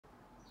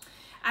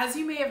As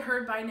you may have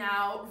heard by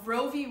now,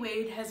 Roe v.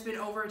 Wade has been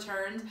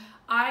overturned.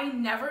 I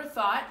never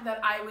thought that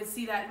I would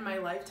see that in my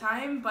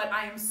lifetime, but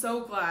I am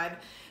so glad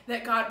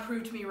that God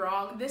proved me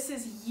wrong. This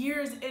is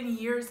years and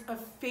years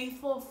of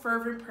faithful,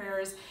 fervent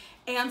prayers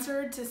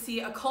answered to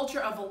see a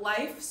culture of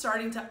life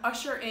starting to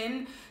usher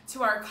in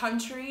to our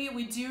country.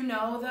 We do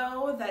know,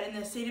 though, that in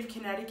the state of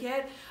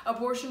Connecticut,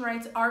 abortion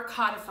rights are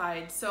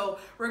codified. So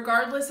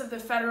regardless of the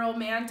federal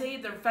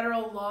mandate, the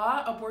federal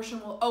law,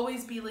 abortion will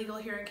always be legal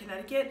here in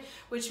Connecticut,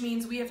 which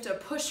means we have to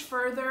push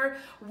further,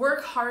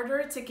 work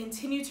harder to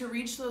continue to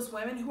reach those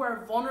women who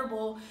are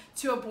vulnerable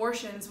to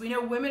abortions. We know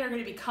women are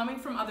going to be coming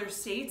from other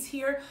states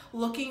here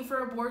looking for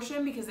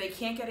abortion because they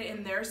can't get it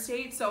in their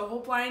state. So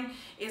Hope Line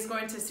is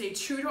going to stay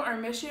true to our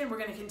mission. We're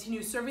going to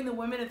continue serving the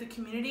women of the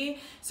community,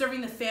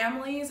 serving the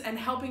families, and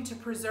helping to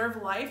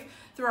preserve life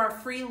through our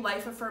free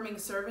life-affirming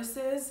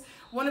services.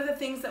 One of the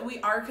things that we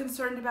are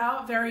concerned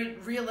about, very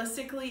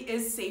realistically,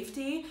 is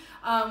safety.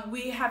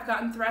 We have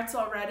gotten threats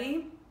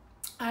already.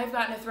 I've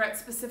gotten a threat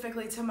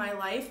specifically to my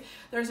life.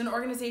 There's an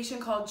organization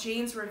called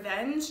Jane's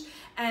Revenge,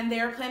 and they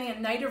are planning a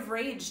night of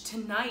rage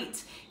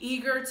tonight,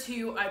 eager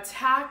to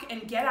attack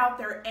and get out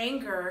their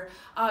anger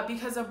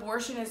because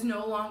abortion is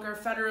no longer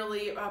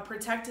federally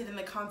protected in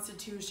the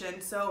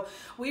Constitution. So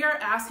we are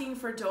asking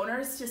for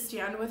donors to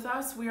stand with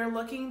us. We are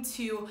looking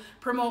to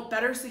promote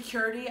better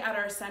security at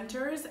our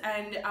centers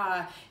and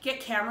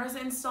get cameras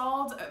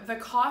installed. The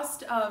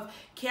cost of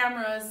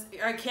camera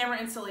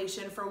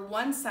installation for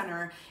one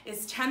center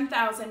is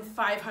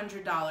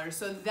 $10,500,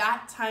 so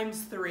that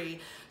times 3.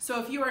 So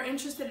if you are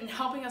interested in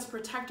helping us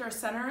protect our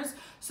centers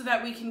so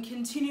that we can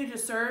continue to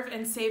serve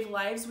and save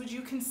lives, would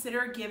you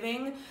consider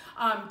giving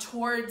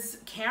towards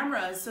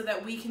cameras so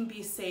that we can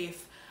be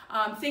safe?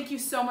 Thank you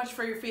so much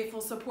for your faithful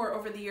support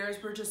over the years.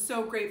 We're just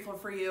so grateful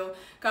for you.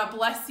 God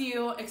bless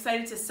you.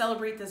 Excited to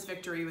celebrate this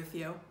victory with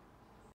you.